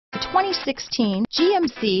2016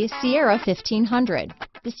 GMC Sierra 1500.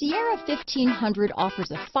 The Sierra 1500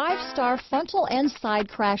 offers a 5-star frontal and side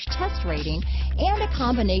crash test rating and a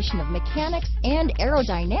combination of mechanics and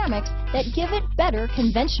aerodynamics that give it better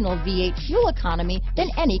conventional V8 fuel economy than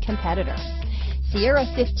any competitor. Sierra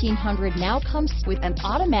 1500 now comes with an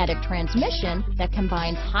automatic transmission that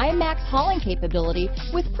combines high max hauling capability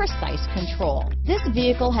with precise control. This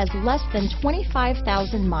vehicle has less than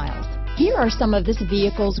 25,000 miles. Here are some of this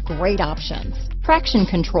vehicle's great options: traction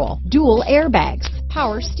control, dual airbags,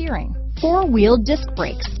 power steering, 4-wheel disc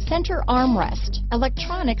brakes, center armrest,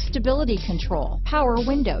 electronic stability control, power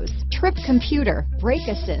windows, trip computer, brake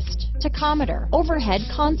assist, tachometer, overhead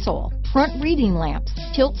console, front reading lamps,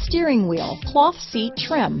 tilt steering wheel, cloth seat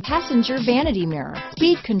trim, passenger vanity mirror,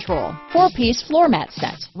 speed control, 4-piece floor mat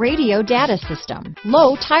set, radio data system,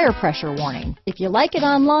 low tire pressure warning. If you like it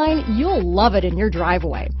online, you'll love it in your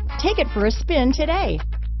driveway. Take it for a spin today.